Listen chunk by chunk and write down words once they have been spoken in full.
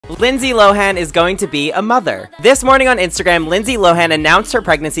Lindsay Lohan is going to be a mother. This morning on Instagram, Lindsay Lohan announced her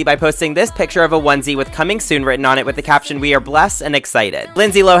pregnancy by posting this picture of a onesie with "coming soon" written on it with the caption, "We are blessed and excited."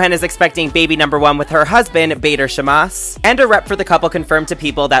 Lindsay Lohan is expecting baby number 1 with her husband, Bader Shammas, and a rep for the couple confirmed to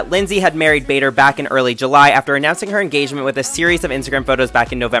People that Lindsay had married Bader back in early July after announcing her engagement with a series of Instagram photos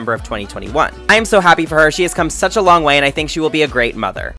back in November of 2021. I am so happy for her. She has come such a long way and I think she will be a great mother.